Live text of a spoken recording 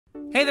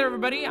Hey there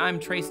everybody, I'm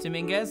Trace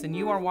Dominguez and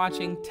you are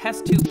watching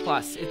TestTube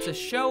Plus. It's a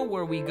show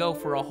where we go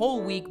for a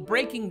whole week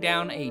breaking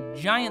down a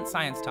giant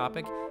science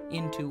topic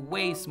into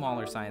way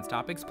smaller science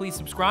topics. Please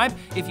subscribe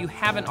if you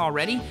haven't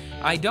already.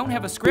 I don't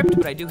have a script,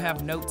 but I do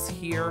have notes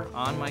here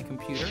on my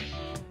computer.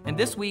 And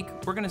this week,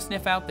 we're gonna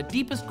sniff out the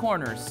deepest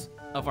corners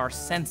of our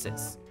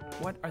senses.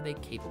 What are they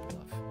capable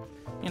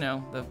of? You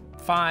know, the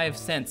 5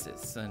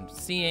 senses, and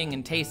seeing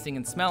and tasting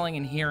and smelling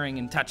and hearing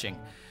and touching.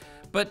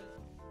 But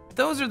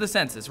those are the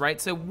senses,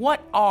 right? So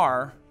what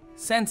are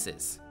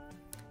senses?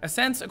 A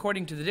sense,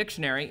 according to the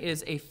dictionary,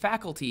 is a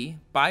faculty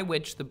by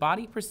which the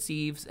body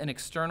perceives an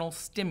external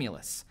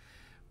stimulus.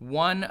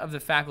 One of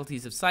the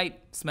faculties of sight,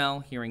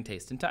 smell, hearing,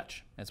 taste, and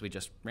touch, as we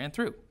just ran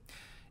through.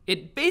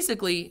 It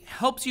basically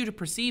helps you to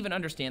perceive and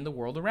understand the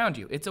world around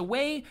you. It's a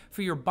way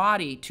for your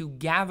body to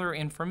gather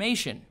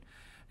information.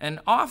 And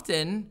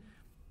often,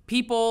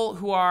 people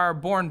who are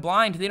born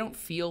blind, they don't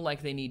feel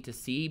like they need to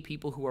see.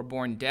 People who are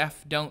born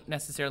deaf don't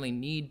necessarily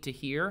need to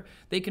hear.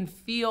 They can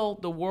feel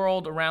the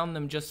world around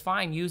them just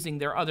fine using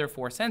their other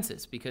 4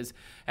 senses because,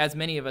 as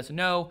many of us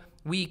know,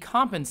 we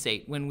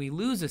compensate when we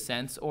lose a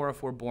sense or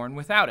if we're born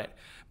without it.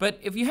 But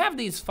if you have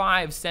these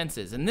 5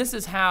 senses, and this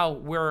is how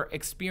we're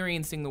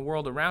experiencing the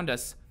world around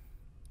us,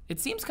 it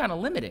seems kind of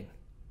limiting,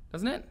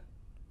 doesn't it?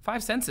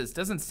 5 senses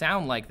doesn't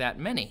sound like that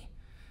many.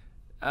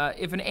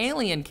 If an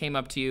alien came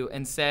up to you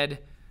and said,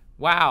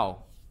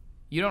 wow,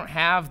 you don't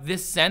have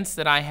this sense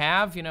that I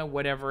have, you know,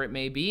 whatever it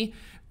may be.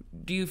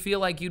 Do you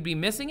feel like you'd be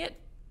missing it?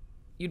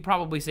 You'd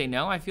probably say,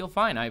 no, I feel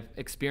fine. I'm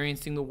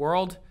experiencing the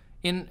world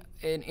in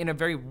a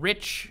very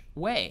rich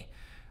way.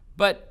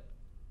 But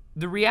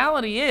the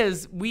reality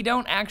is we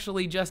don't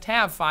actually just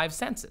have 5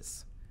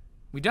 senses.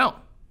 We don't.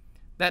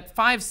 That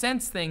 5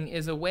 sense thing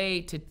is a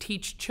way to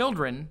teach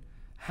children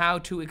how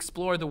to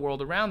explore the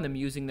world around them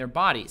using their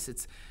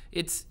bodies.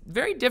 It's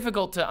very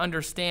difficult to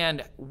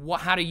understand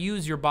how to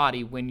use your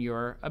body when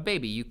you're a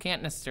baby. You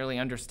can't necessarily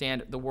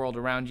understand the world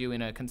around you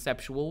in a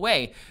conceptual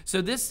way.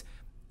 So this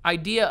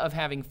idea of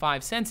having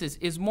 5 senses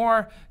is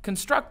more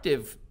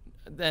constructive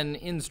than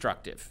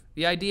instructive.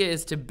 The idea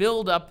is to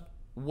build up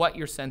what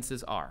your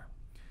senses are.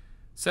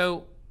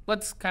 So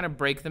let's kind of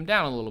break them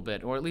down a little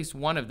bit, or at least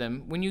one of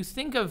them. When you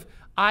think of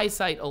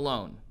eyesight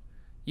alone,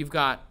 you've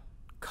got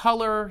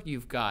color,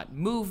 you've got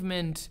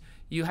movement.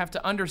 You have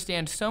to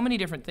understand so many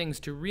different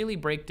things to really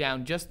break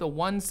down just the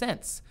one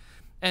sense.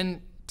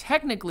 And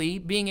technically,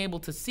 being able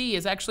to see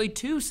is actually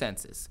 2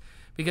 senses,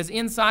 because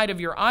inside of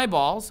your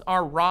eyeballs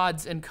are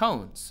rods and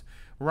cones.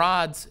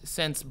 Rods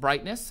sense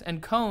brightness,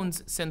 and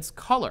cones sense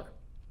color.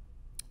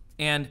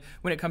 And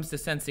when it comes to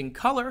sensing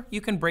color,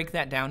 you can break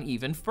that down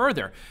even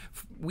further.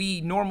 We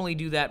normally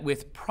do that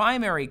with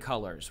primary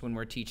colors when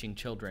we're teaching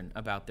children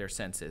about their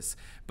senses.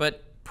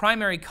 But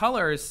primary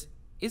colors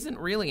isn't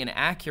really an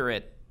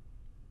accurate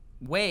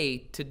way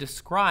to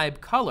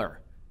describe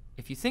color,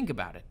 if you think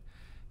about it.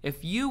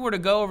 If you were to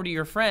go over to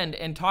your friend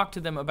and talk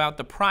to them about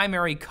the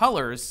primary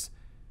colors,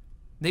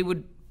 they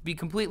would be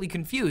completely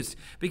confused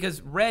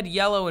because red,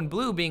 yellow, and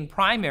blue being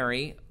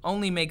primary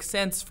only makes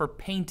sense for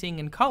painting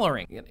and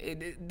coloring.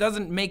 It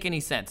doesn't make any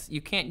sense.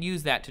 You can't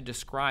use that to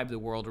describe the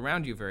world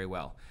around you very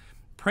well.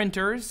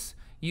 Printers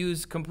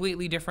use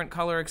completely different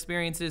color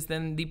experiences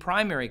than the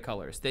primary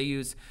colors. They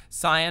use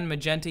cyan,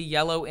 magenta,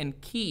 yellow, and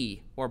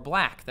key, or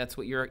black. That's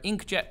what your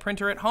inkjet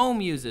printer at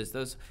home uses.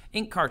 Those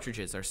ink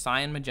cartridges are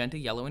cyan, magenta,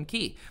 yellow, and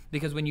key.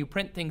 Because when you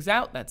print things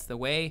out, that's the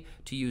way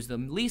to use the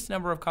least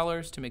number of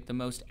colors to make the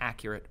most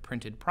accurate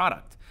printed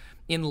product.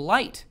 In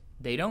light,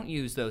 they don't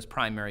use those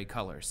primary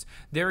colors.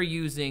 They're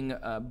using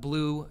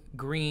blue,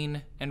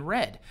 green, and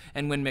red.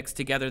 And when mixed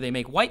together, they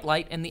make white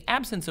light, and the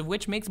absence of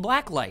which makes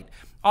black light.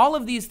 All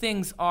of these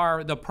things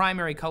are the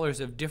primary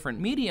colors of different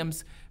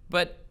mediums,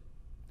 but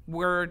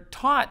we're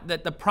taught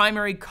that the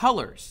primary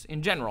colors,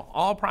 in general,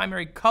 all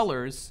primary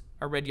colors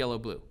are red, yellow,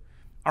 blue.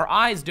 Our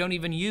eyes don't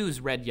even use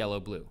red,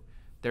 yellow, blue.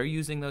 They're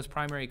using those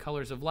primary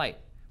colors of light.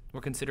 We're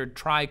considered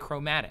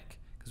trichromatic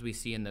because we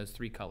see in those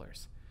 3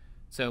 colors.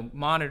 So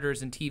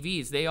monitors and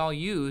TVs, they all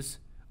use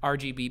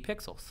RGB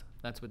pixels.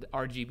 That's what the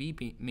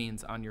RGB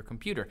means on your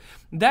computer.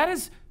 That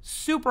is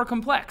super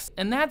complex,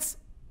 and that's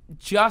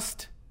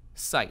just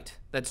sight.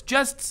 That's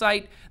just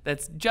sight.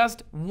 That's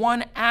just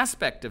one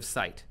aspect of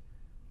sight.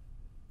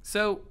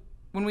 So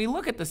when we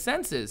look at the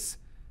senses,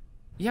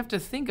 you have to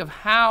think of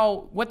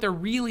what they're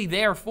really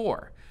there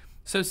for.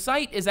 So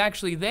sight is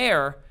actually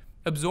there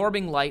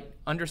absorbing light,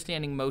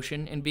 understanding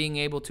motion, and being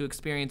able to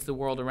experience the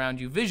world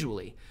around you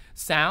visually.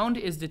 Sound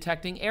is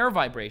detecting air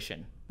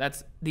vibration.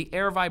 That's the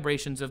air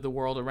vibrations of the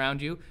world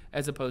around you,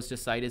 as opposed to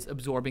sight is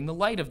absorbing the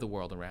light of the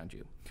world around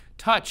you.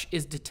 Touch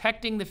is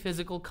detecting the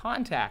physical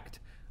contact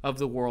of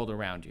the world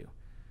around you.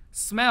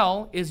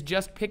 Smell is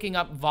just picking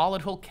up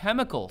volatile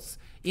chemicals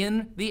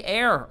in the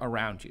air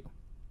around you.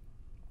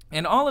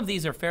 And all of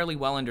these are fairly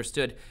well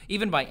understood,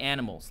 even by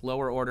animals.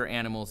 Lower order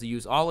animals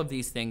use all of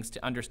these things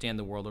to understand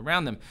the world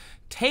around them.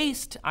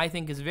 Taste, I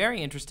think, is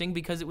very interesting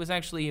because it was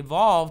actually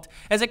evolved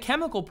as a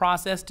chemical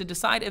process to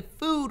decide if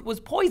food was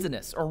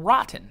poisonous or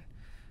rotten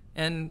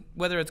and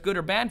whether it's good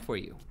or bad for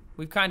you.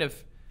 We've kind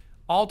of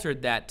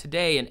altered that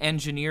today and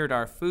engineered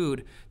our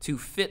food to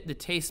fit the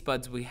taste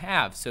buds we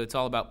have. So it's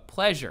all about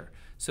pleasure.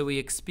 So we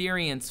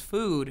experience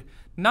food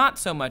not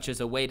so much as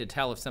a way to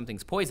tell if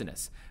something's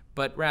poisonous,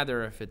 but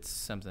rather if it's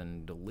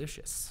something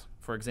delicious.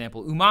 For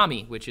example,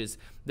 umami, which is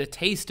the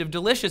taste of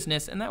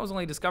deliciousness, and that was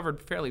only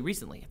discovered fairly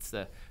recently. It's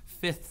the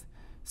 5th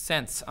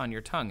sense on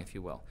your tongue, if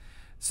you will.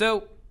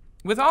 So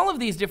with all of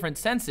these different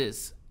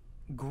senses,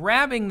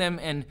 grabbing them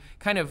and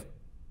kind of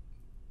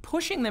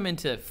pushing them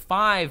into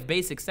 5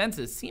 basic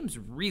senses seems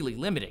really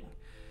limiting.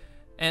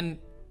 And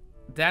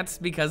that's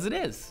because it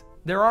is.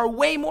 There are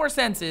way more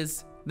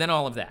senses than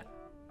all of that.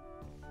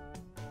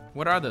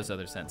 What are those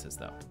other senses,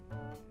 though?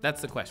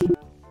 That's the question.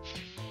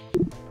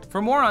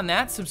 For more on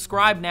that,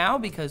 subscribe now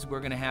because we're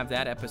gonna have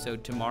that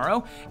episode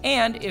tomorrow.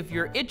 And if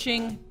you're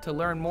itching to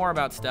learn more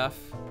about stuff,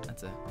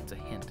 that's a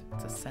hint,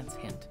 it's a sense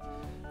hint,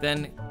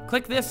 then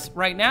click this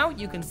right now.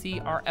 You can see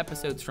our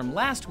episodes from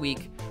last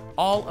week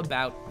all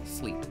about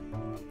sleep.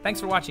 Thanks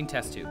for watching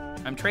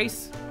TestTube. I'm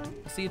Trace.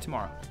 I'll see you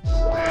tomorrow.